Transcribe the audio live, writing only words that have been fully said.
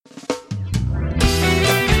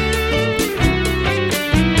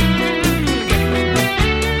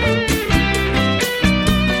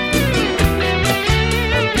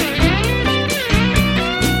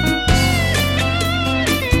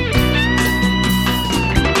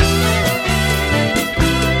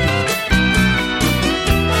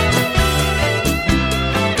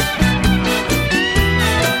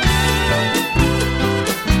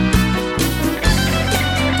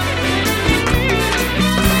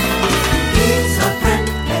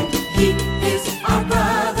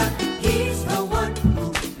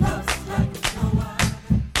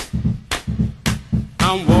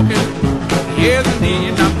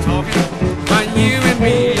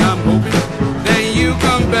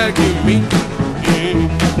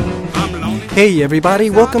Hey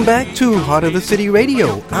everybody, welcome back to Heart of the City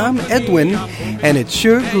Radio. I'm Edwin, and it's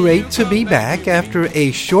sure great to be back after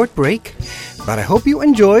a short break, but I hope you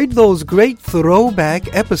enjoyed those great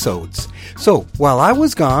throwback episodes. So, while I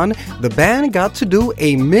was gone, the band got to do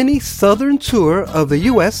a mini southern tour of the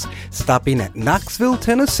U.S., stopping at Knoxville,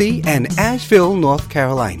 Tennessee, and Asheville, North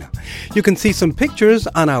Carolina. You can see some pictures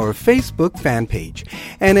on our Facebook fan page.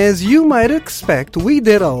 And as you might expect, we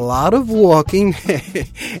did a lot of walking,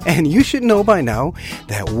 and you should know by now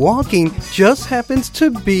that walking just happens to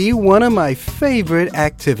be one of my favorite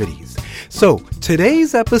activities. So,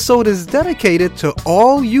 today's episode is dedicated to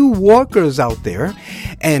all you walkers out there.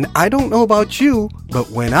 And I don't know about you,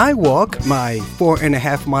 but when I walk my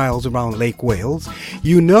 4.5 miles around Lake Wales,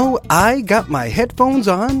 you know I got my headphones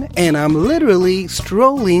on and I'm literally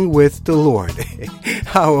strolling with the Lord.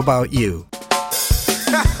 How about you?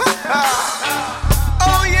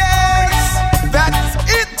 Oh yes, that's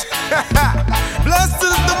it. Blessed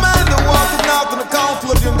is the man that walketh not in the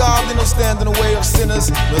counsel of young God, no stand in the way of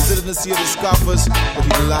sinners, nor sit in the seat of the scoffers, but he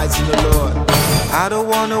delights in the Lord. I don't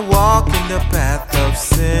want to walk in the path of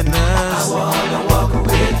sinners. I want to walk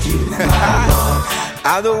with you, my Lord.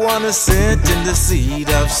 I don't want to sit in the seat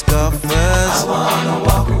of scoffers. I want to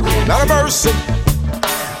walk with you. Not a mercy.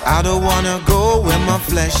 I don't want to go where my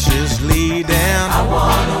flesh is leading. I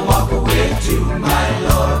want to walk with you, my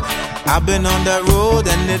Lord. I've been on that road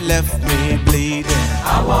and it left me bleeding.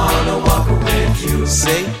 I want to walk with you.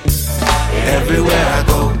 Say, everywhere I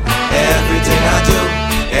go, everything I do,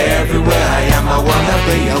 everywhere I am, I want to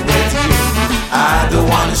be with you. I don't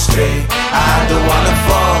want to stray, I don't want to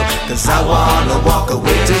fall, cause I want to walk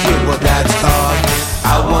away to you. Well, that's all.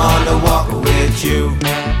 I want to walk with you.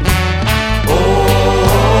 Oh,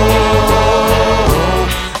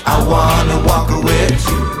 I want to walk with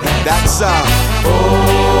you. That's all.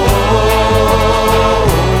 Oh,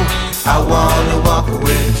 I want to walk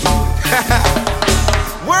with you.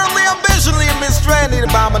 Worldly ambition, leave me stranded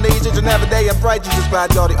by my knees each and every day. And pray Jesus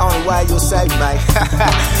Christ, you're the only way you'll save me.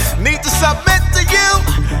 Need to submit to you,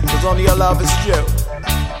 cause only your love is true.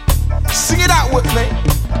 Sing it out with me.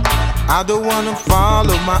 I don't wanna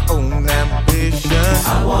follow my own ambition.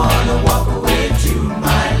 I wanna walk with you,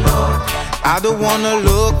 my Lord. I don't wanna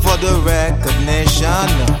look for the recognition.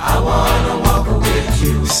 I wanna walk with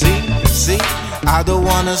you. See, I don't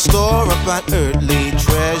wanna store up an earthly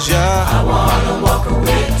treasure. I wanna walk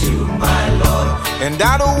with you, my Lord. And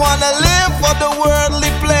I don't wanna live for the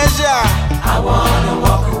worldly pleasure. I wanna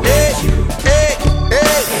walk with you. Hey.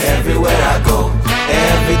 Everywhere I go,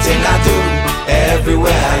 everything I do,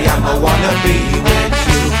 everywhere I am, I wanna be with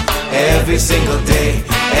you. Every single day,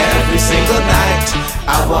 every single night,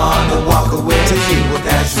 I wanna walk away to you. Well,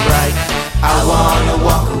 that's right, I wanna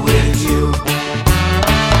walk with you.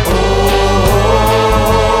 Oh,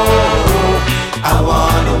 I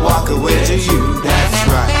wanna walk away to you. That's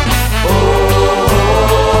right. Oh,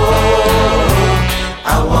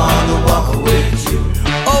 I wanna walk with you.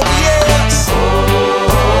 Oh yes,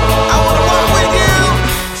 I wanna walk with you.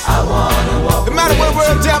 I wanna walk. No matter what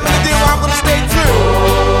world tell me to do, I'm gonna stay true.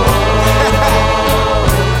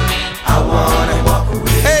 I wanna walk with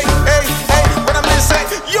you. Hey, what I'm gonna say,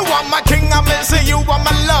 you are my king, I'm gonna say you are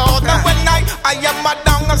my Lord. And when I am my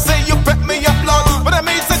down, I say you pick me up, Lord. But I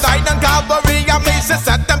mean say I done Calvary, I mean say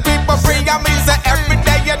set them people free, I mean say every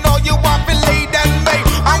day you know you want to lead and me.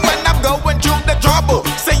 And when I'm going through the trouble,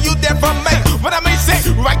 say you there for me. But I mean say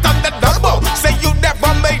right on the double, say you there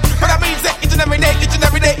for me. But I mean say each and every day, each and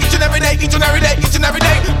every day, each and every day, each and every day, each and every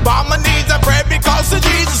day. Bow my knees and pray because of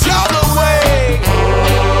Jesus all the way.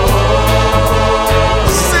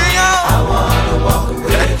 Sing out. I wanna walk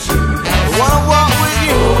with you. I wanna walk with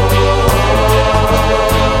you.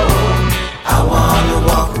 I wanna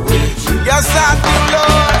walk with you. Yes, I do,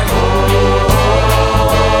 Lord.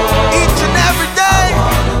 Each and every day. I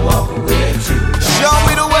wanna walk with you. Show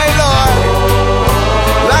me the way, Lord.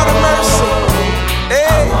 Lord of mercy.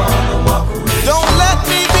 Hey. Don't let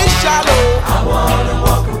me be shallow. I wanna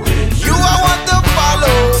walk with you. You I want to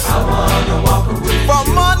follow. I wanna walk with you. From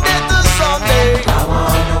Monday to Sunday. I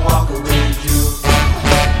wanna walk with you.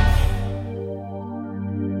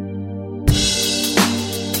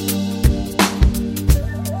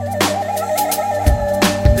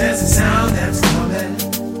 There's a sound that's coming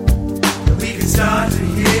that we can start to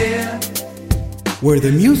hear. Where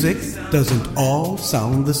the music doesn't all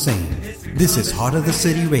sound the same. This is Heart of the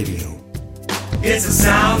City Radio. It's a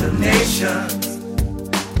sound of nations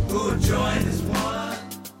who have joined as one.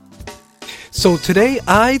 So today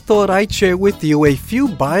I thought I'd share with you a few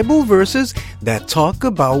Bible verses that talk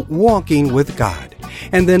about walking with God.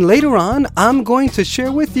 And then later on, I'm going to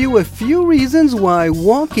share with you a few reasons why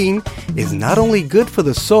walking is not only good for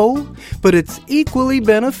the soul, but it's equally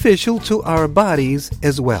beneficial to our bodies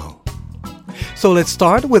as well. So let's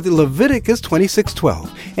start with Leviticus 26:12.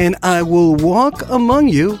 And I will walk among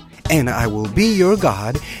you, and I will be your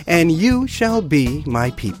God, and you shall be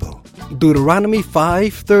my people. Deuteronomy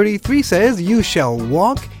 5:33 says, you shall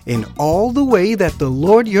walk in all the way that the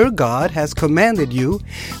Lord your God has commanded you,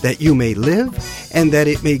 that you may live, and that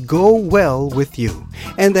it may go well with you,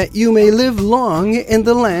 and that you may live long in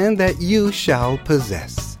the land that you shall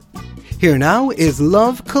possess. Here now is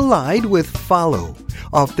Love Collide with Follow,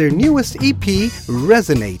 off their newest EP,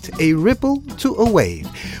 Resonate, a Ripple to a Wave.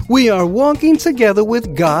 We are walking together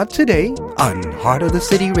with God today on Heart of the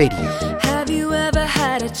City Radio. Have you ever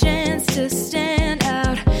had a chance to stand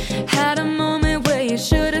out? Had a moment where you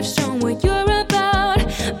should have shown what you're about,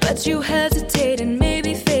 but you hesitated and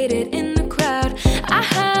maybe faded in the crowd. I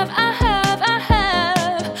have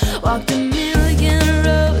walked a million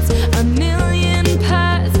roads, a million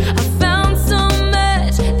paths. I found so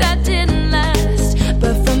much that didn't last,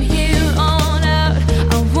 but from here on out,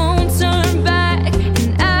 I won't turn back.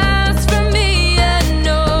 And as for me, I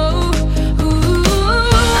know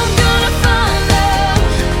I'm gonna follow.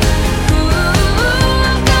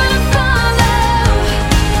 I'm gonna follow.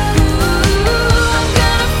 I'm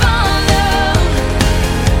gonna follow.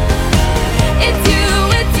 It's you.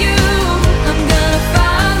 I'm gonna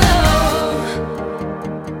follow.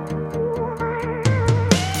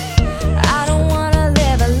 I don't wanna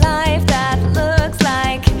live a life that looks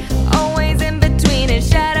like always in between a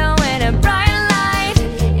shadow and a bright light.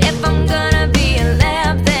 If I'm gonna be a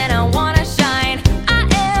lamp, then I wanna shine. I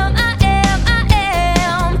am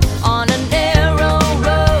on a narrow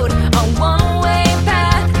road, a one-way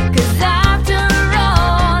path. 'Cause after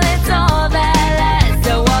all, it's all that lasts.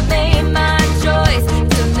 So I made my choice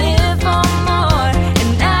to live for more.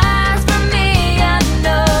 And as for me, I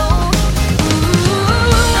know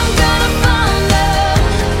I'm gonna follow.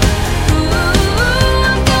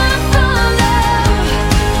 I'm gonna follow.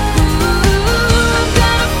 I'm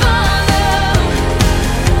gonna follow.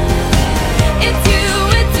 It's you.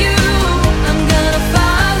 I'm gonna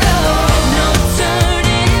follow. No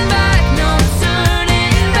turning back, no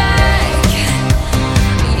turning back.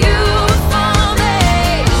 You follow me.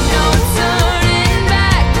 No turning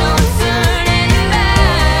back, no turning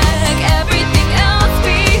back. Everything else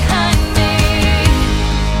behind me.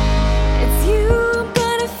 It's you. I'm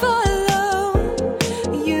gonna follow.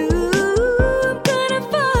 You. I'm gonna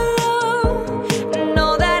follow. And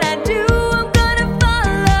all that I do, I'm gonna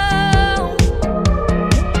follow.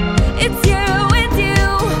 It's you.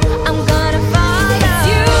 I'm gonna follow. It's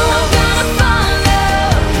you. I'm gonna follow.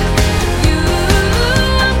 You.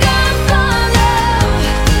 I'm gonna follow.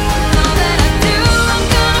 And all that I do, I'm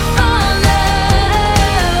gonna follow.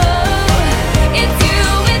 It's you.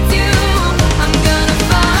 I'm gonna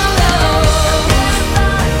follow.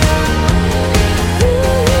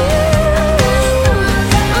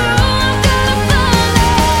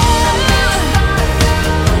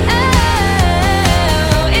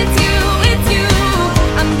 It's you.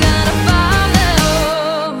 I'm gonna follow.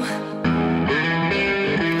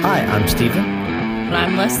 Hi, I'm Steven, And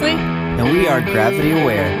I'm Leslie, and we are Gravity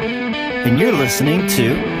Aware. And you're listening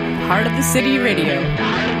to Heart of the City Radio.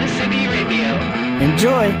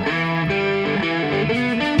 Enjoy!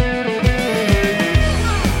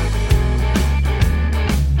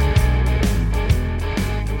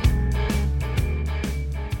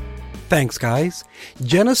 Thanks, guys.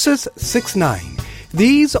 Genesis 6:9.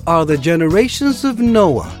 These are the generations of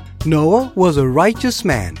Noah. Noah was a righteous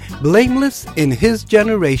man, blameless in his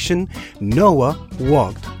generation. Noah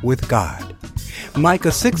walked with God.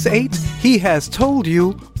 Micah 6:8, he has told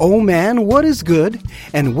you, O man, what is good,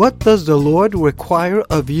 and what does the Lord require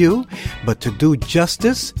of you, but to do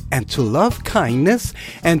justice, and to love kindness,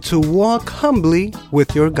 and to walk humbly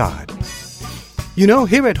with your God. You know,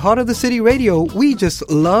 here at Heart of the City Radio, we just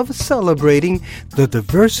love celebrating the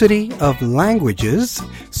diversity of languages.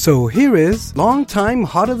 So here is longtime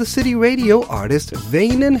Heart of the City Radio artist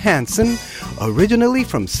Vainan Hansen, originally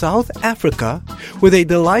from South Africa, with a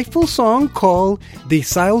delightful song called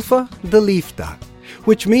Dieselfde Liefde,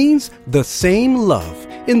 which means the same love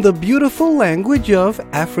in the beautiful language of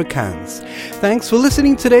Afrikaans. Thanks for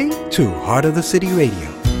listening today to Heart of the City Radio.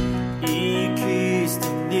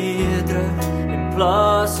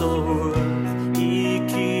 Plaas hoof, U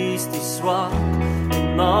kies die swak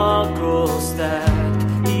en maak ons sterk.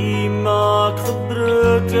 U maak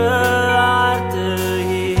gebroke harte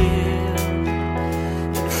heel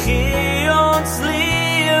en gee ons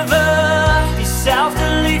lewe, dieselfde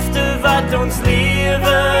liefde wat ons lewe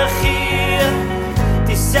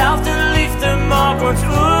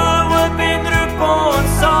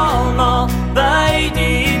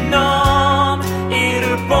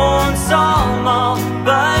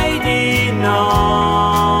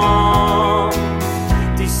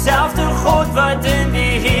diezelfde God wat in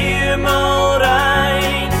die hemel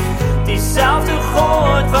rein, diezelfde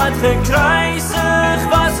God wat gekruisig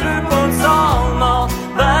was, roep ons allemaal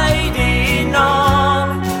by die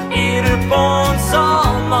naam. U roep ons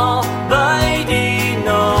allemaal by die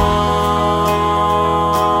naam.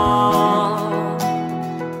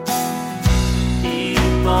 U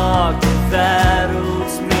maak die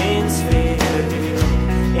wêreldsmens weer heel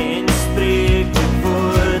en spreek die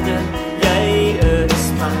woorde, jy is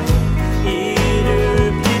my. U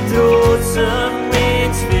roep die trotse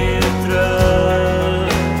mens weer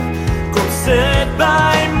terug, kom sit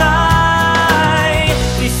by my.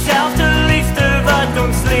 Diezelfde liefde wat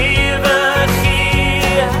ons lewe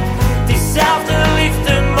gee, diezelfde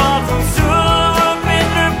liefde maak ons oop en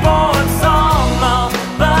roep ons allemaal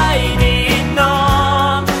by die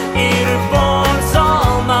naam. U roep ons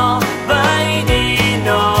allemaal by die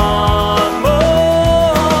naam.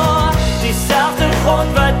 Oh, diezelfde God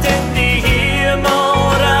wat in die hemel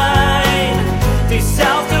rein,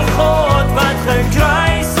 diezelfde God wat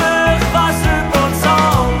gekruisig was, roep ons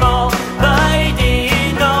allemaal by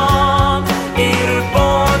die naam. U roep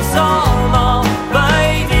ons allemaal by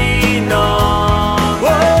die naam. Oh,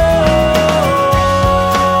 oh,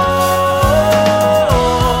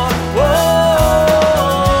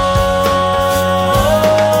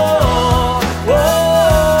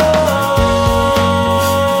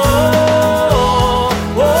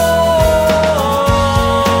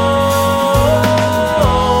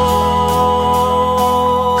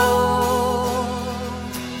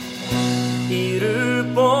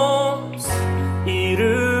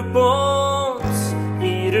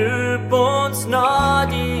 roep ons na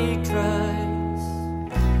die kruis.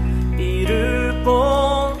 Roep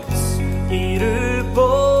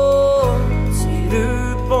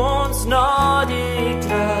ons na die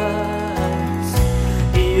kruis.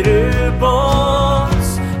 Roep ons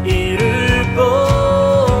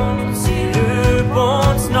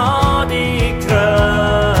na die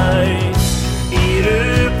kruis.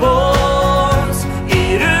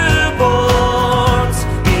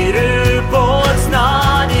 Roep ons na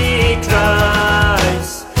die kruis.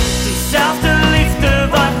 Diezelfde liefde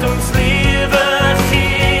wat ons lewe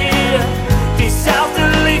gee, diezelfde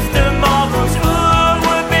liefde maak ons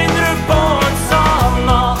oop en roep ons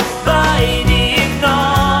allemaal by die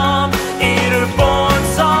naam. U roep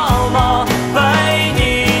ons allemaal by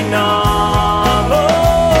die naam.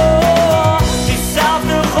 Oh,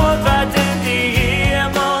 diezelfde God wat in die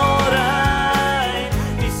hemel rein,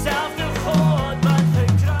 diezelfde God wat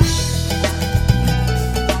gekruis.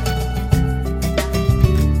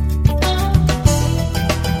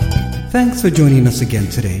 Thanks for joining us again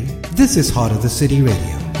today. This is Heart of the City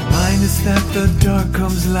Radio. Remind us that the dark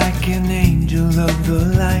comes like an angel of the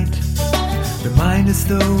light. Remind us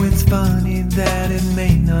though it's funny that it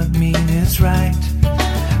may not mean it's right.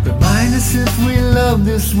 Remind us if we love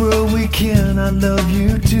this world we cannot love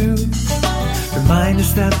you too. Remind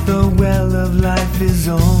us that the well of life is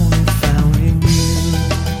only found in you.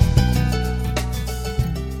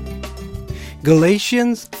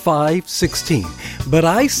 Galatians 5:16. But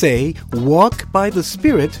I say, walk by the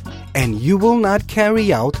Spirit, and you will not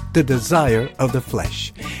carry out the desire of the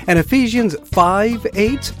flesh. And Ephesians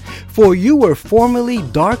 5:8. For you were formerly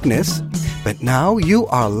darkness, but now you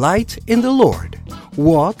are light in the Lord.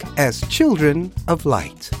 Walk as children of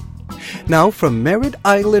light. Now from Merritt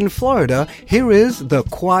Island, Florida, here is The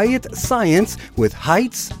Quiet Science with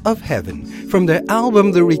Heights of Heaven from their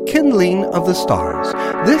album The Rekindling of the Stars.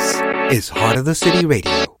 This is Heart of the City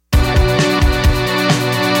Radio.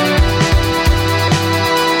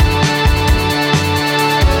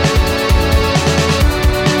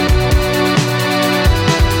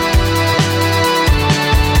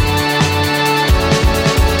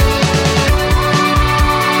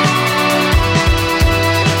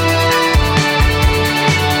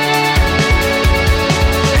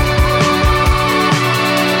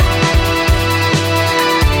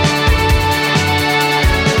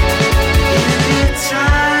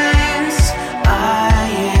 Try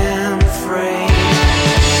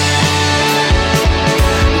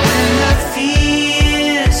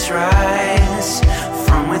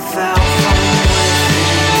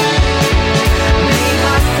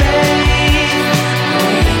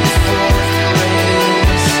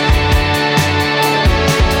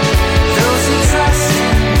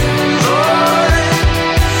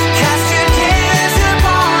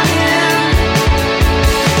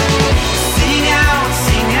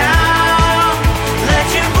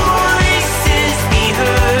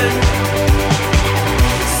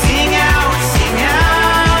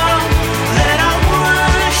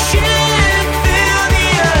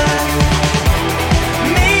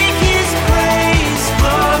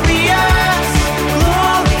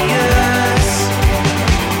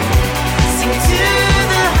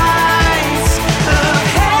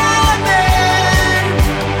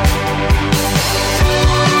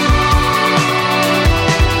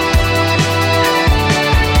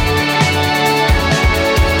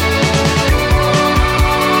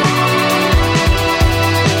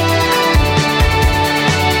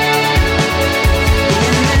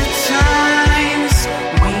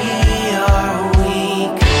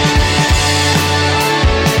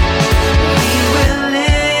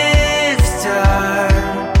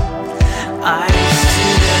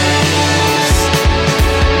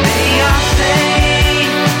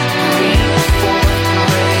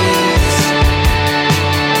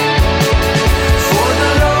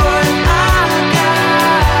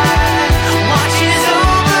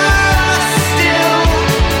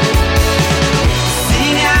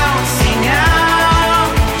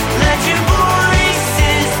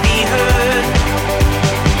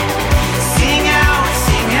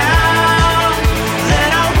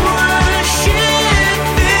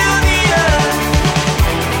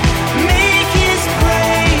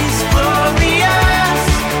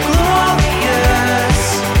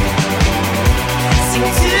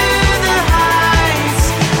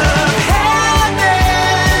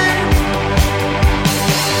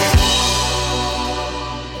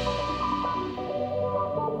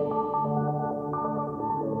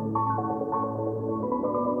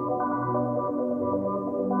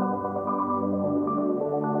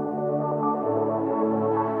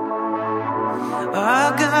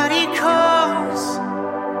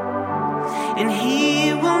and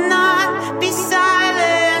He will not be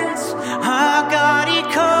silent. Our God, He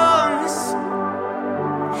comes,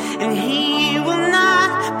 and He will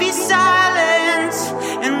not be silent.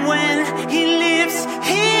 And when He lifts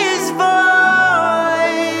His voice,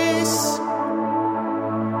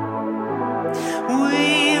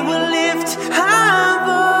 we will lift our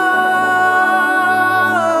voice.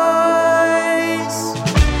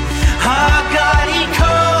 Our God, He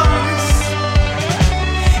comes,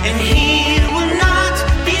 and He will not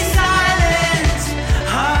be silent.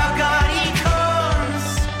 Our God, He comes,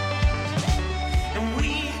 and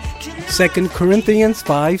we can. 2 Corinthians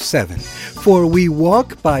 5:7. For we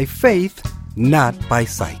walk by faith, not by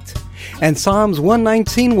sight. And Psalms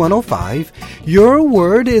 119:105. Your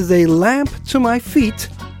word is a lamp to my feet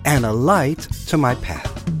and a light to my path.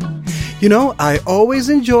 You know, I always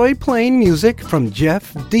enjoy playing music from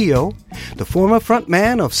Jeff Dio, the former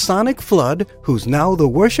frontman of Sonic Flood, who's now the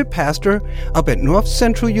worship pastor up at North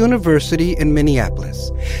Central University in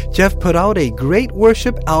Minneapolis. Jeff put out a great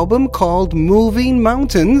worship album called Moving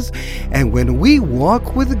Mountains, and when we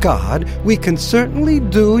walk with God, we can certainly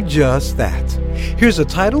do just that. Here's a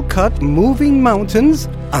title cut, Moving Mountains,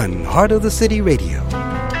 on Heart of the City Radio.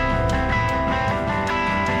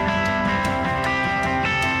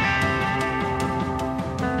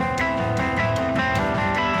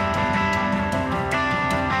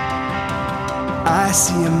 I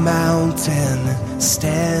see a mountain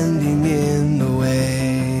standing in the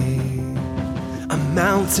way, a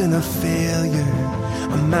mountain of failure,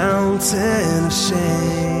 a mountain of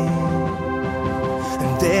shame.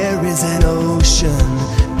 And there is an ocean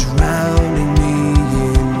drowning me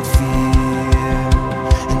in fear,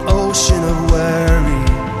 an ocean of worry,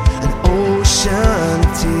 an ocean of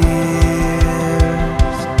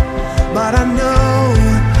tears. But I know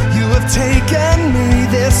you have taken me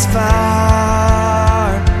this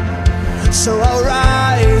far, so I'll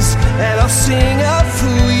rise and I'll sing of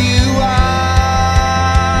who you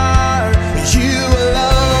are. You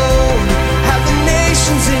alone have the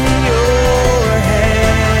nations in your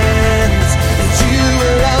hands. You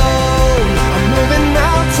alone are moving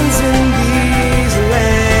mountains in these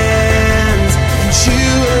lands. And you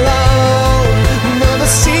alone know the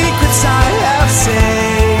secrets I have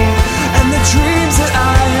saved and the dreams that I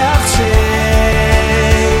have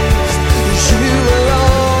chased. You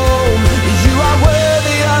alone, you are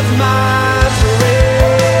worthy of my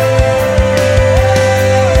praise.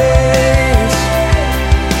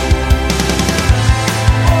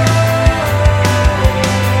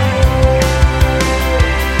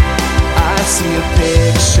 I see a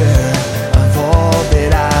picture of all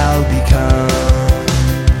that I'll become,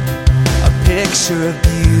 a picture of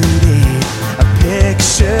beauty, a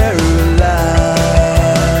picture of love.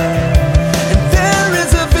 And there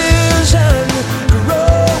is a vision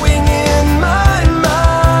growing in my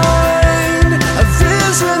mind, a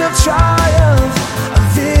vision of triumph, a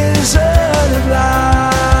vision of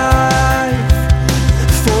life.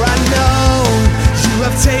 For I know you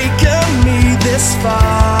have taken me this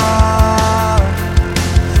far,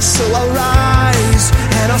 so I'll rise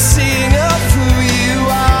and I'll sing of who you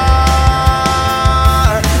are.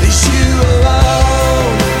 You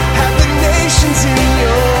alone have the nations in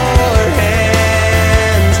your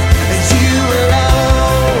hands. You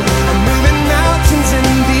alone are moving mountains in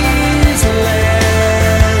these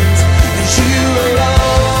lands. You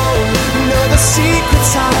alone know the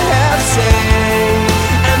secrets I have saved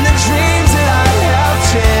and the dreams that I have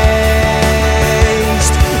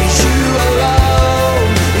chased. You alone,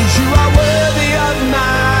 you are worthy of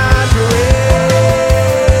my praise.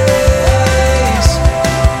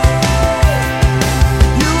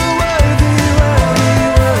 You are worthy, worthy,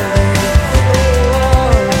 worthy.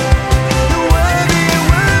 Oh, you're worthy,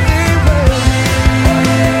 worthy, worthy.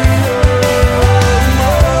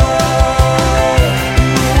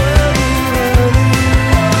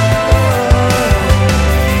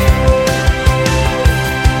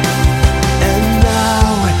 And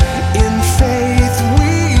now in faith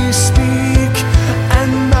we speak,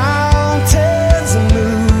 and mountains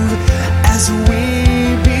move as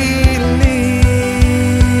we believe.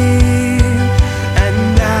 And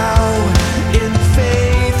now in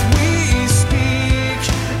faith we speak,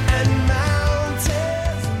 and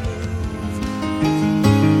mountains move.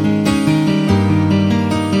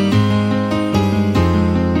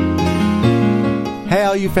 Hey,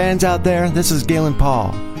 all you fans out there, this is Galen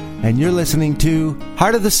Paul, and you're listening to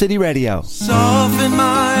Heart of the City Radio. Soften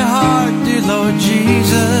my heart, dear Lord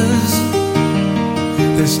Jesus.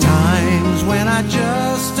 There's times when I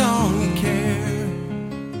just don't care.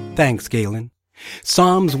 Thanks, Galen.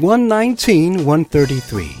 Psalms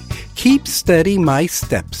 119:133. Keep steady my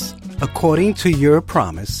steps. according to your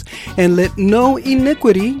promise, and let no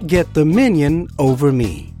iniquity get dominion over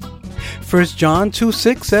me. 1 John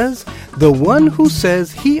 2:6 says, the one who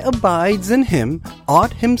says he abides in him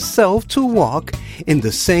ought himself to walk in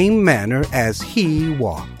the same manner as he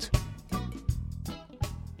walked.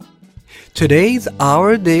 Today's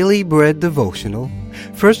Our Daily Bread devotional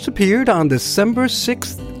first appeared on December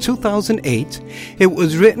 6, 2008. It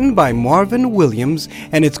was written by Marvin Williams,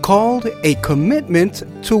 and it's called A Commitment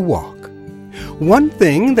to Walk. One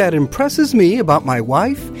thing that impresses me about my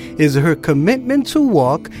wife is her commitment to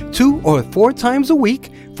walk 2 or 4 times a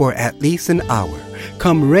week for at least an hour.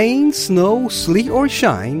 Come rain, snow, sleet, or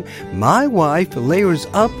shine, my wife layers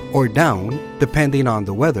up or down, depending on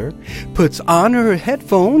the weather, puts on her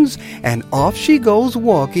headphones, and off she goes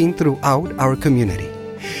walking throughout our community.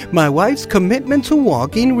 My wife's commitment to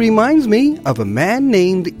walking reminds me of a man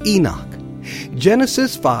named Enoch.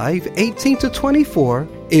 Genesis 5:18-24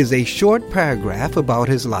 is a short paragraph about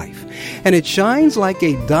his life, and it shines like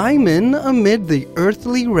a diamond amid the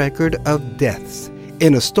earthly record of deaths.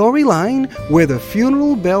 In a storyline where the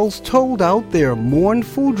funeral bells tolled out their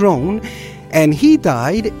mournful drone, and he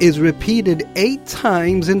died is repeated 8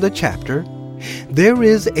 times in the chapter, there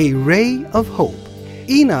is a ray of hope.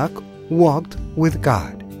 Enoch walked with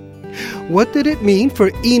God. What did it mean for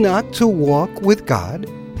Enoch to walk with God?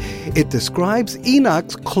 It describes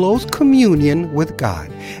Enoch's close communion with God,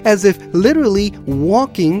 as if literally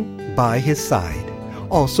walking by his side.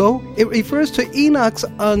 Also, it refers to Enoch's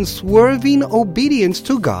unswerving obedience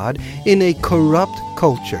to God in a corrupt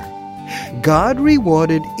culture. God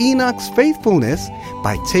rewarded Enoch's faithfulness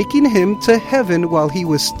by taking him to heaven while he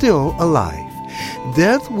was still alive.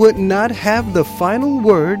 Death would not have the final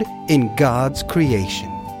word in God's creation.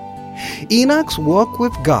 Enoch's walk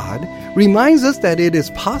with God reminds us that it is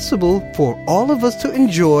possible for all of us to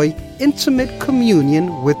enjoy intimate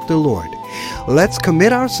communion with the Lord. Let's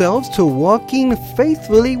commit ourselves to walking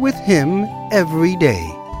faithfully with Him every day.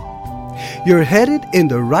 You're headed in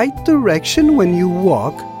the right direction when you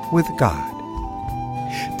walk with God.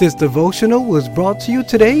 This devotional was brought to you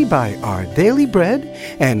today by Our Daily Bread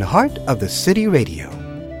and Heart of the City Radio.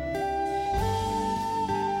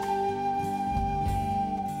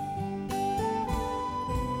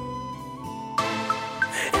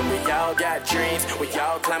 And we all got dreams, we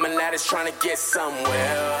all climbing ladders trying to get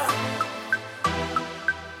somewhere.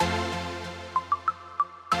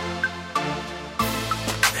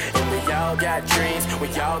 And we all got dreams, we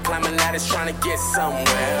all climbing ladders trying to get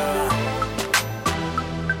somewhere.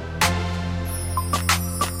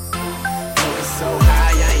 So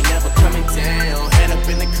high, I ain't never coming down. Head up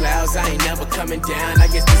in the clouds, I ain't never coming down. I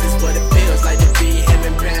guess this is what it feels like to be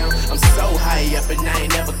heaven bound. I'm so high up and I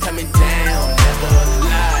ain't never coming down. Never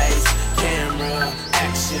lies, camera,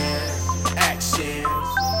 action, action.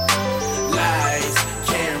 Lies,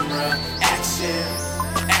 camera, action,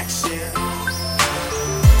 action.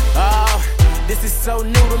 Oh, this is so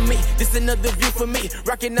new to me. This another view for me.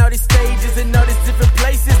 Rocking all these stages and all these different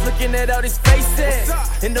places. Looking at all these faces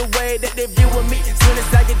and the way that they viewing me. Soon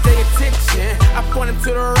as I get their attention, I point them to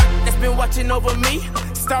the rock that's been watching over me.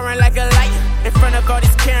 Starring like a light in front of all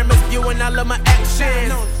these cameras, viewing all of my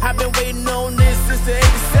actions. I've been waiting on this since the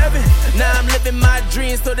 87. Now I'm living my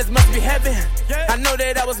dreams, so this must be heaven. I know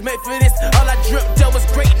that I was made for this. All I dripped up was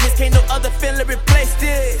greatness. Can't no other feeling replace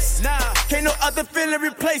this. Can't no other feeling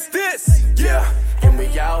replace this. Yeah. And we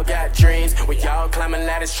all got dreams, we all climbing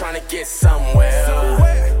ladders trying to get somewhere.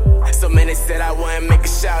 So many said I wouldn't make a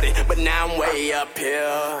shout it, but now I'm way up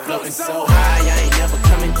here. Floating so high, I ain't never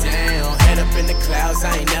coming down. Head up in the clouds,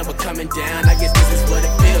 I ain't never coming down. I guess this is what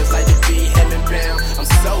it feels like to be heaven bound. I'm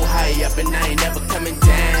so high up and I ain't never coming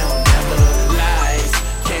down. Never lies,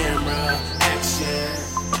 camera, action,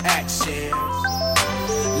 action.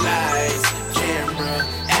 Lies, camera,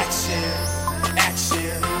 action,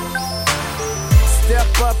 action.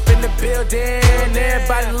 Step up in the building,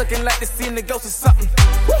 everybody looking like they seen the ghost or something.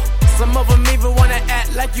 Woo! Some of them even wanna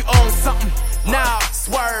act like you own something. Nah,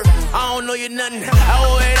 swerve, I don't know you nothing. I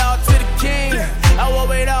owe it all to the king. I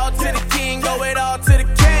owe it all to the king, owe it all to the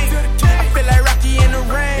king. I feel like Rocky in the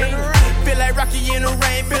rain. Feel like Rocky in the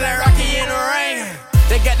rain, feel like Rocky in the rain.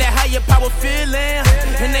 They got that higher power feeling,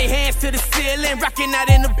 and they hands to the ceiling, rocking out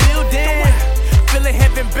in the building. Feeling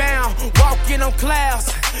heaven bound, walking on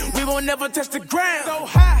clouds. We won't never touch the ground. So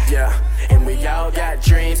high. Yeah, and we all got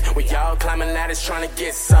dreams. We all climbing ladders trying to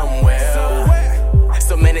get somewhere.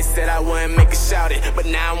 So many said I wouldn't make a shout it, but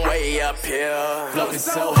now I'm way up here. Floating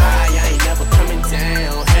so high, I ain't never coming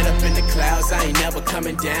down. Head up in the clouds, I ain't never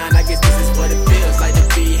coming down. I guess this is what it feels like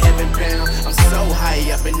to be heaven bound. I'm so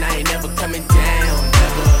high up and I ain't never coming down.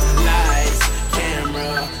 Never lies,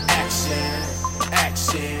 camera, action.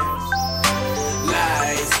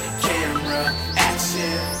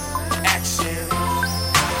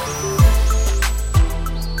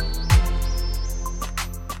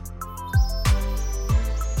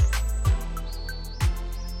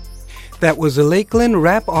 That was a Lakeland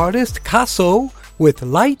rap artist, Casso, with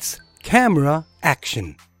Lights, Camera,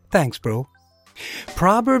 Action. Thanks, bro.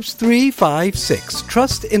 Proverbs 3:5-6.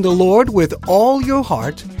 Trust in the Lord with all your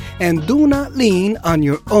heart, and do not lean on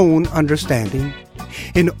your own understanding.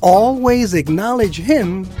 In all ways acknowledge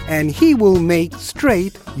Him, and He will make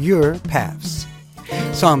straight your paths.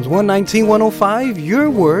 Psalms 119:105. Your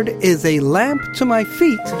word is a lamp to my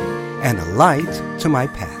feet and a light to my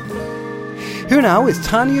path. Here now is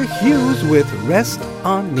Tanya Hughes with Rest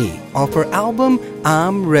on Me off her album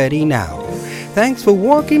I'm Ready Now. Thanks for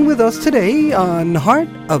walking with us today on Heart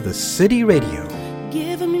of the City Radio.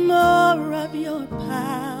 Give me more of your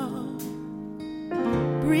power.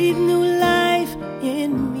 Breathe new life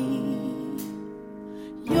in me.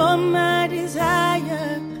 You're my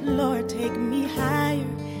desire. Lord, take me higher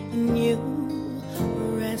in you.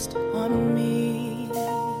 Rest on me.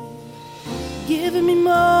 Give me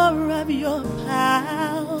more of your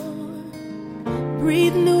power.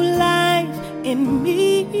 Breathe new life in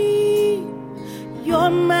me. You're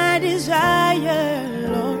my desire.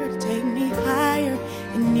 Lord, take me higher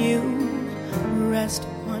in you. Rest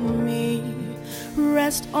on me.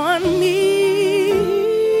 Rest on me.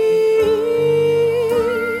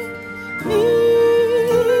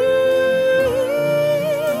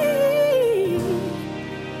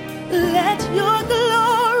 Let your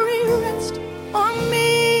glory rest on me.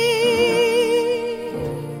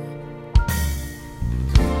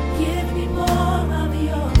 Give me more of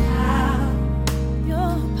your power.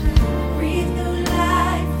 Your power. Breathe new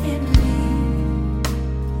life in me.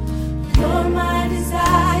 You're my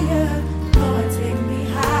desire. Lord, take me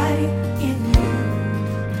high in you.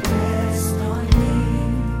 Rest on me.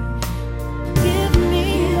 Give me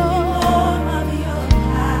more of your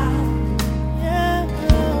power. Yeah.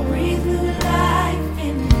 Breathe new life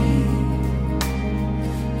in me.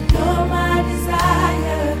 You're my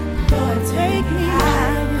desire. Lord, take me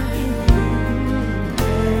higher in you.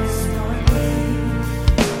 Rest on me.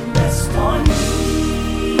 Rest on me.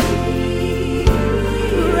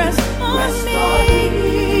 Rest on me.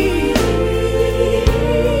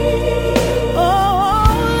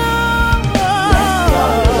 Oh, let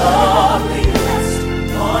your glory rest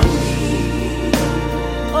on me.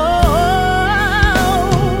 Oh,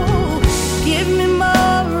 give me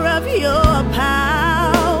more of your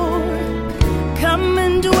power. Come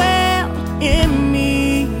and dwell in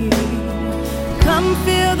me. Come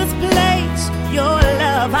fill this place. Your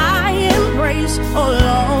love I embrace. Oh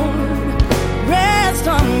Lord, rest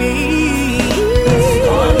on me. Rest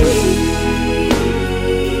on me.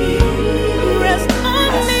 Rest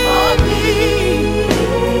on me.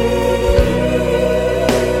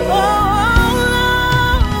 Oh,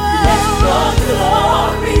 let your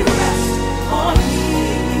glory rest on me.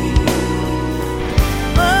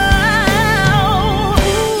 Oh,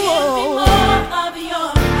 give me more of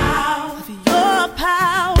your power. Your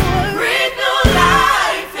power. Breathe new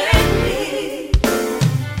life in me.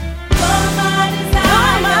 You're my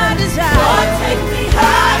desire. Lord, take me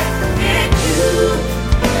high in you.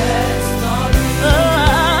 Rest on me.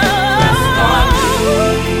 Rest on me.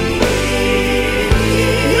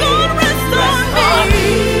 Lord, rest on me.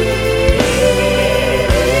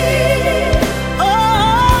 Oh,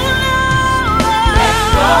 let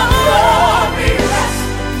your glory rest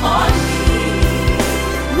on me.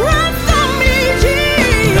 Rest on me,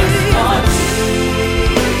 Jesus. Rest on me.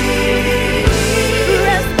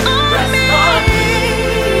 Rest on me.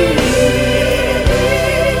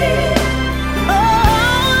 Oh,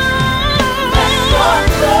 let your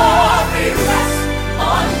glory rest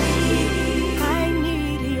on me. I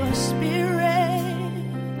need your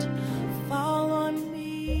spirit. Fall on me.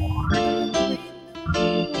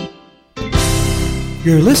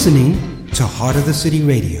 You're listening to Heart of the City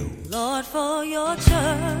Radio. Lord, for your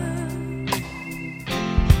church,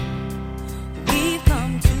 we've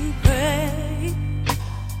come to pray.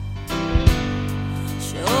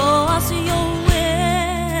 Show us your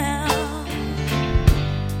will.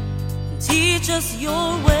 Teach us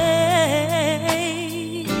your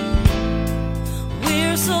way.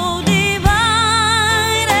 We're so divided.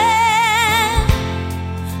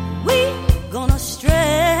 We're gonna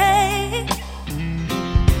stray.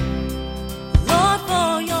 Lord,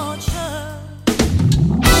 for your church.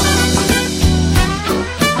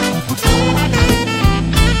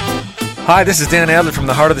 Hi, this is Dan Adler from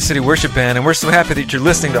the Heart of the City Worship Band, and we're so happy that you're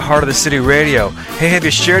listening to Heart of the City Radio. Hey, have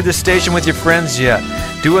you shared this station with your friends yet?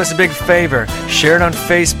 Do us a big favor. Share it on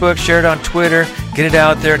Facebook, share it on Twitter, get it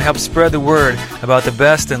out there and help spread the word about the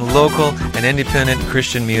best in local and independent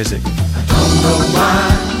Christian music. I don't know why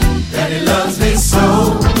Daddy loves me so.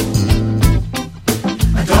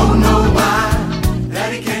 I don't know why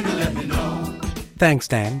Daddy came to let me know. Thanks,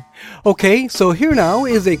 Dan. Okay, so here now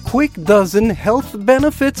is a quick dozen health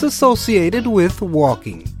benefits associated with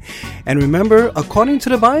walking. And remember, according to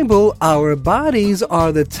the Bible, our bodies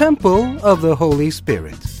are the temple of the Holy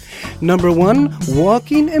Spirit. Number 1,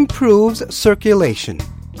 walking improves circulation.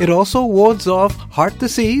 It also wards off heart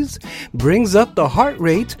disease, brings up the heart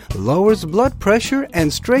rate, lowers blood pressure,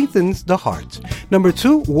 and strengthens the heart. Number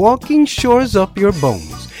 2, walking shores up your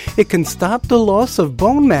bones. It can stop the loss of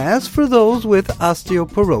bone mass for those with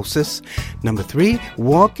osteoporosis. Number 3,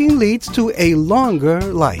 walking leads to a longer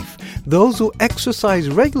life. Those who exercise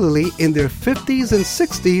regularly in their 50s and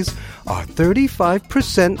 60s are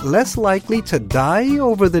 35% less likely to die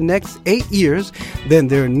over the next 8 years than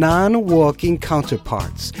their non-walking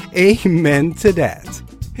counterparts. Amen to that.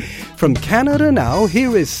 From Canada now,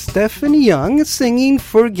 here is Stephen Young singing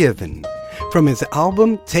Forgiven from his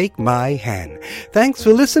album Take My Hand. Thanks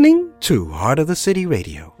for listening to Heart of the City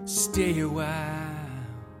Radio. Stay a while.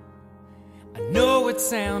 I know it's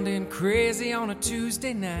sounding crazy on a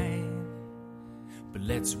Tuesday night, but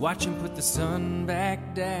let's watch him put the sun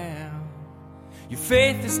back down. Your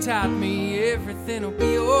faith has taught me everything will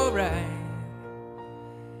be alright,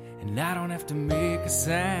 and I don't have to make a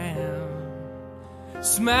sound.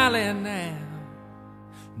 Smiling now,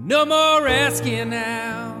 no more asking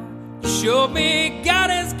now. You showed me God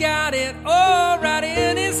has got it all right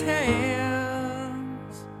in his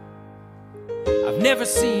hands. I've never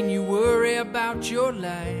seen you worry about your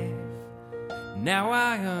life. Now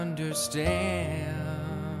I understand.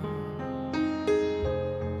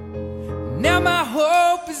 Now my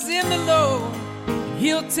hope is in the Lord, and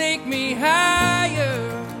he'll take me higher.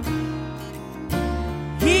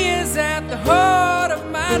 He is at the heart of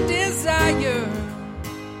my desire.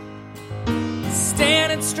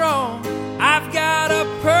 Standing strong, I've got a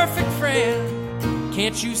perfect friend.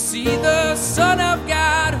 Can't you see the Son of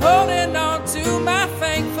God holding on to my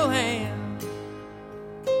thankful hand?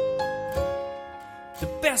 The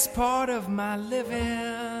best part of my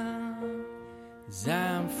living is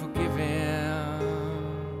I'm forgiven.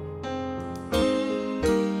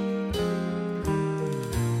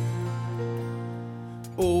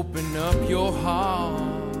 Open up your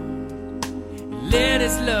heart, let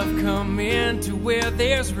his love come into where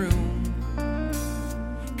there's room.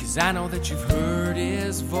 'Cause I know that you've heard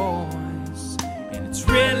his voice, and it's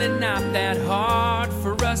really not that hard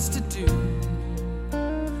for us to do.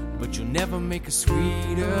 But you'll never make a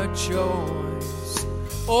sweeter choice.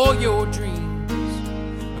 All your dreams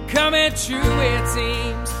are coming true, it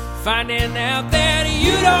seems. Finding out that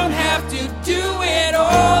you don't have to do it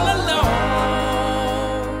all alone.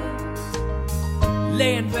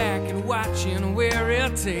 Laying back and watching where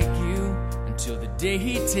he'll take you until the day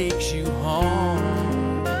he takes you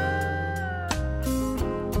home.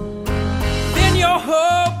 Then your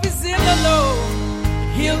hope is in the Lord,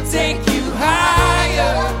 and he'll take you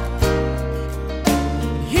higher.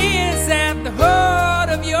 He is at the heart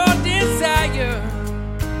of your desire.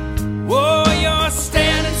 Oh, you're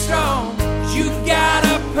standing strong, 'cause you've got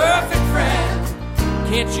a perfect friend.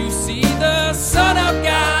 Can't you see the Son of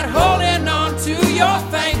God holding on to your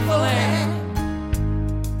thankful hand?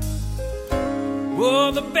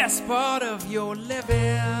 Oh, the best part of your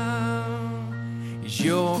living is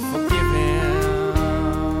you're forgiven.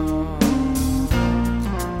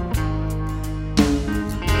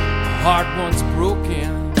 A heart once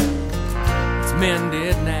broken, it's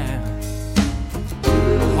mended now.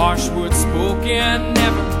 A harsh word spoken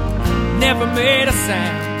never made a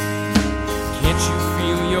sound. Can't you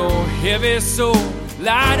feel your heavy soul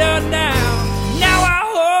lighter now? Now our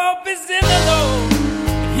hope is in the Lord,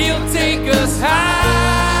 he'll take us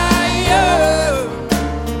higher.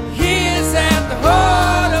 He is at the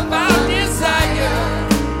heart of our desire.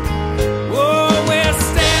 Oh, we're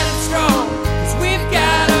standing strong, 'cause we've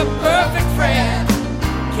got a perfect friend.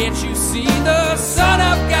 Can't you see the Son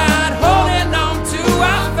of God holding on to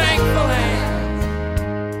our thankful hand?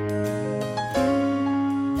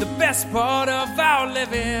 The best part of our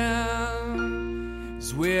living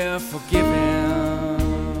is we're forgiven.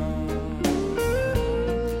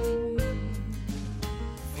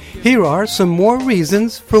 Here are some more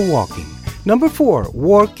reasons for walking. Number 4,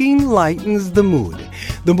 walking lightens the mood.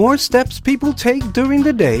 The more steps people take during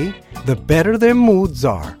the day, the better their moods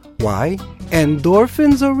are. Why?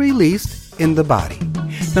 Endorphins are released in the body.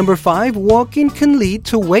 Number 5, walking can lead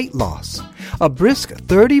to weight loss. A brisk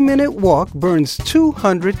 30-minute walk burns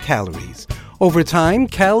 200 calories. Over time,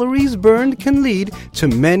 calories burned can lead to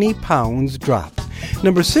many pounds dropped.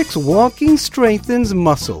 Number 6, walking strengthens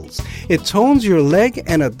muscles. It tones your leg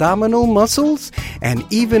and abdominal muscles and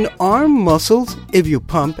even arm muscles if you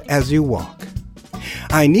pump as you walk.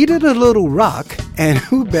 I needed a little rock, And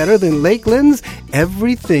who better than Lakeland's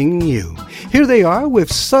Everything New? Here they are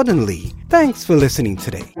with Suddenly. Thanks for listening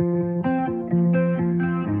today.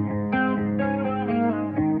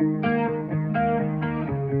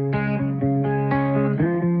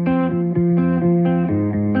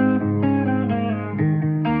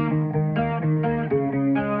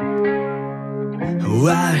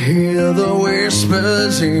 I hear the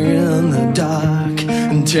whispers in the dark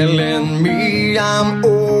telling me I'm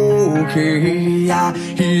okay. I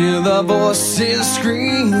hear the voices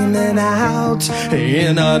screaming out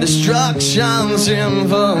in a destruction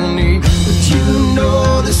symphony. But you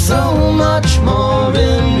know there's so much more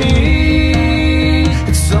in me.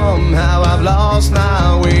 And somehow I've lost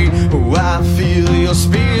my way. Oh, I feel your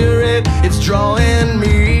spirit, it's drawing me.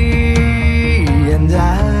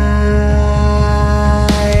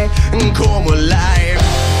 And come alive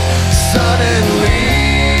suddenly.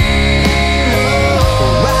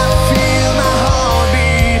 I feel my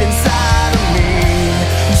heartbeat inside of me.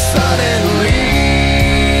 Suddenly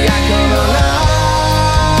I come alive.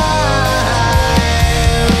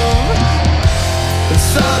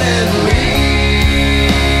 Suddenly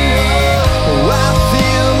I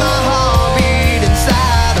feel my heartbeat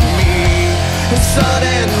inside of me.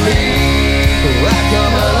 Suddenly I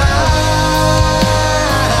come alive.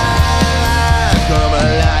 Come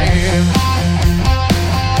alive.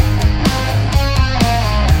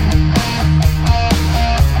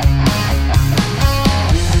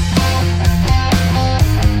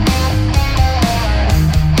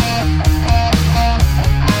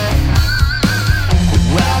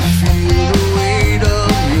 I feel the weight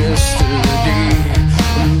of yesterday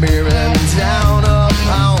bearing down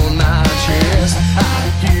upon my chest. I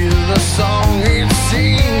hear the song it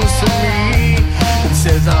sings to me. It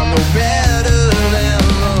says I'm no better than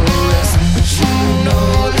the rest, but you know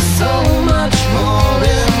there's so much more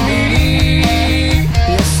in me.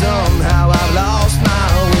 Yeah, somehow I've lost my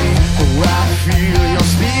way. Oh, I feel your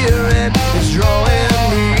spirit is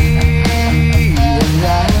drawing me, and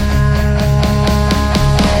I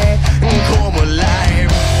come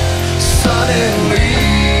alive suddenly.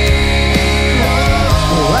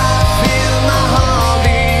 Oh, I feel my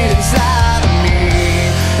heartbeat inside of me,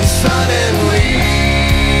 and suddenly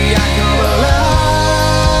I come alive.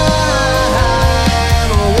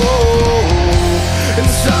 Oh, and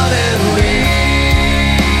suddenly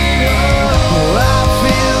I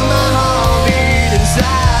feel my heartbeat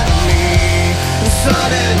inside of me, and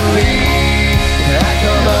suddenly I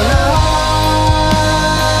come alive.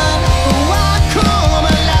 Oh, I come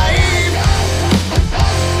alive.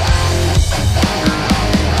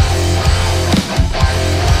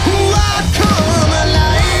 Oh, I come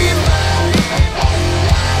alive.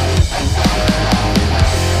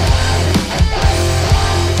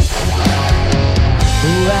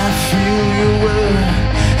 Oh, I feel your word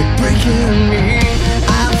breaking me. I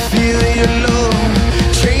feel your love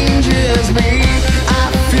changes me. I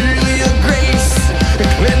feel your grace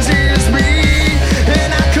cleanses me,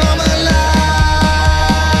 and I come alive.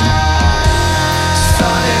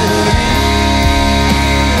 Suddenly,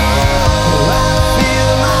 oh, I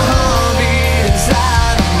feel my heartbeat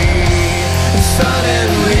inside of me. And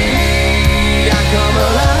suddenly, I come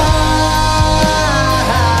alive.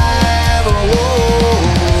 Oh,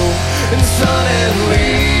 and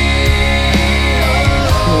suddenly,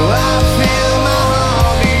 oh, I feel my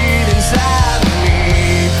heartbeat inside of me.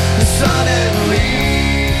 And suddenly,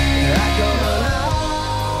 I come alive.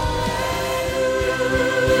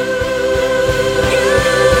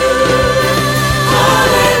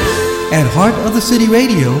 At Heart of the City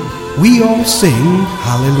Radio, we all sing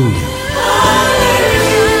hallelujah.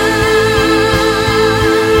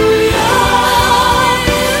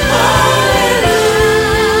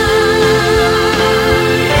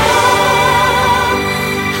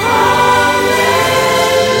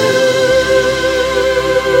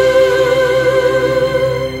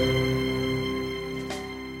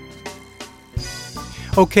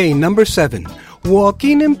 Okay, number 7.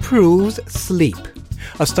 Walking improves sleep.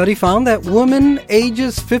 A study found that women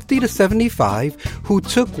ages 50 to 75 who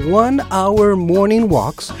took 1-hour morning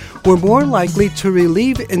walks were more likely to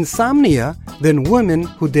relieve insomnia than women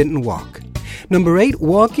who didn't walk. Number 8,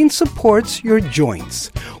 walking supports your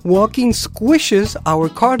joints. Walking squishes our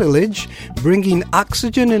cartilage, bringing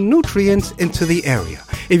oxygen and nutrients into the area.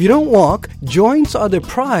 If you don't walk, joints are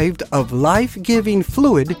deprived of life-giving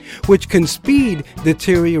fluid, which can speed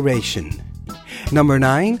deterioration. Number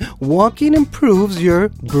 9, walking improves your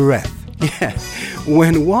breath. Yeah,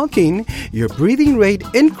 When walking, your breathing rate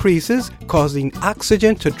increases, causing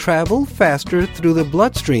oxygen to travel faster through the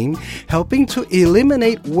bloodstream, helping to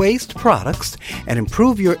eliminate waste products and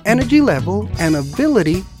improve your energy level and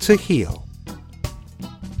ability to heal.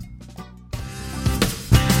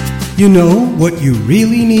 You know what you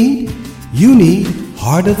really need? You need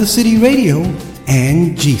Heart of the City Radio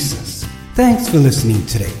and Jesus. Thanks for listening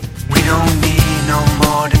today. We don't need no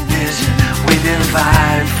more division. We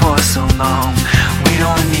divided for so long. We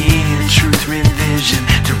don't need a truth revision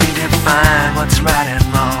to redefine what's right and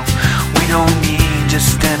wrong. We don't need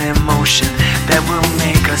just an emotion that will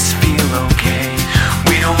make us feel okay.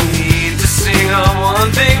 We don't need to sing on one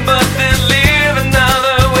thing but then live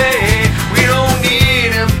another way. We don't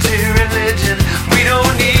need empty religion. We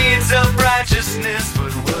don't need self-righteousness,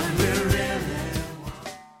 but what we really want.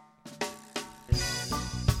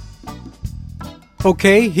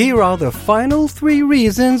 Okay, here are the final 3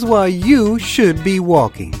 reasons why you should be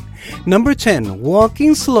walking. Number 10,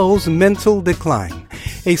 walking slows mental decline.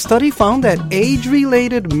 A study found that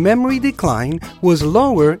age-related memory decline was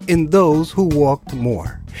lower in those who walked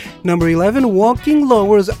more. Number 11, walking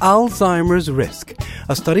lowers Alzheimer's risk.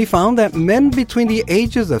 A study found that men between the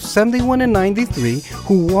ages of 71 and 93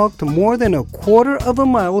 who walked more than a quarter of a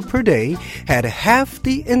mile per day had half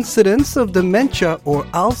the incidence of dementia or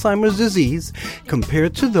Alzheimer's disease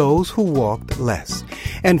compared to those who walked less.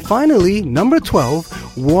 And finally, number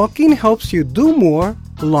 12, walking helps you do more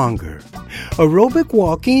longer. Aerobic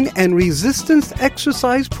walking and resistance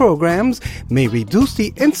exercise programs may reduce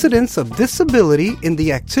the incidence of disability in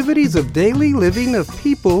the activities of daily living of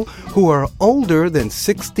people who are older than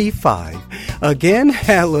 65. Again,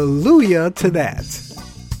 hallelujah to that.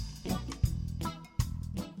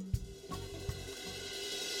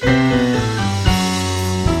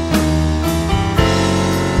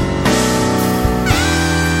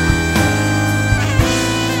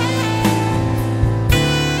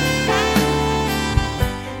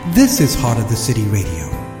 This is Heart of the City Radio.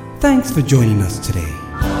 Thanks for joining us today.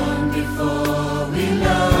 Long before we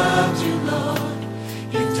loved you, Lord,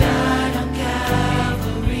 you died on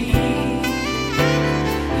Calvary.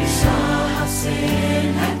 You saw how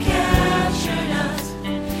sin had captured us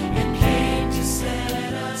and came to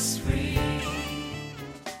set us free.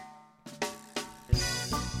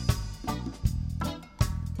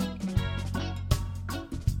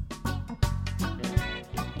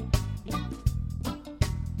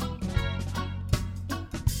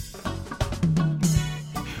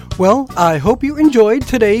 Well, I hope you enjoyed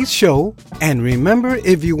today's show. And remember,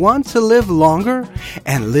 if you want to live longer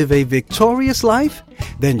and live a victorious life,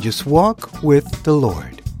 then just walk with the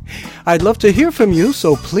Lord. I'd love to hear from you,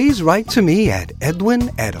 so please write to me at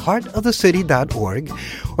edwin@heartofthecity.org,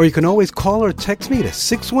 or you can always call or text me to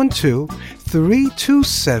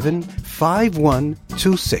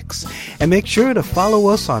 612-327-5126. And make sure to follow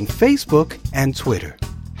us on Facebook and Twitter.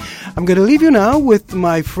 I'm going to leave you now with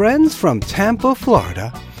my friends from Tampa,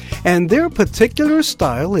 Florida. And their particular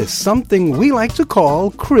style is something we like to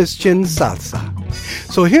call Christian salsa.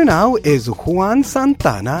 So here now is Juan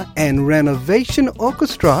Santana and Renovation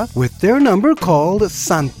Orchestra with their number called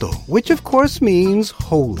Santo, which of course means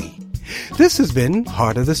holy. This has been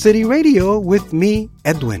Heart of the City Radio with me,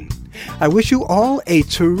 Edwin. I wish you all a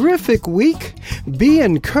terrific week. Be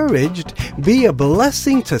encouraged, be a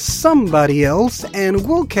blessing to somebody else, and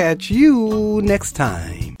we'll catch you next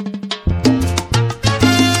time.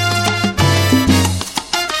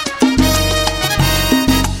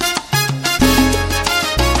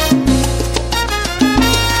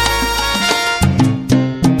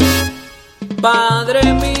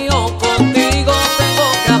 Padre mío, contigo tengo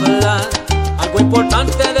que hablar, algo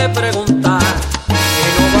importante de preguntar, y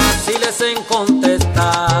no vaciles en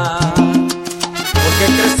contestar, porque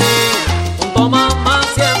crecí junto a mamá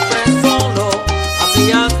siempre solo,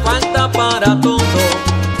 hacías falta para todo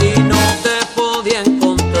y no te podía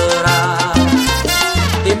encontrar.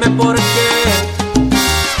 Dime por qué,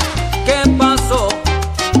 qué pasó,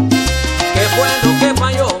 qué fue lo que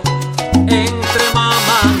falló entre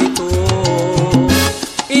mamá y tú.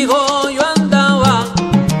 Hijo, yo andaba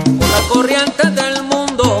por las corrientes del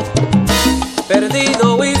mundo,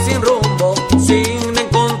 perdido y sin rumbo, sin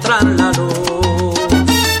encontrar la luz.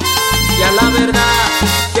 Y a la verdad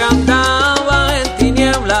que andaba en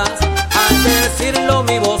tinieblas, al decirlo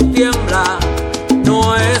mi voz tiembla.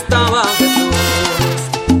 No estaba Jesús,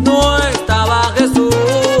 no estaba Jesús.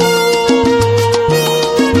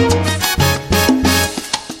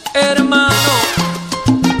 Hermano,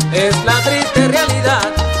 es la triste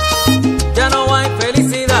realidad, ya no hay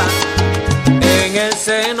felicidad en el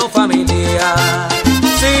seno familiar.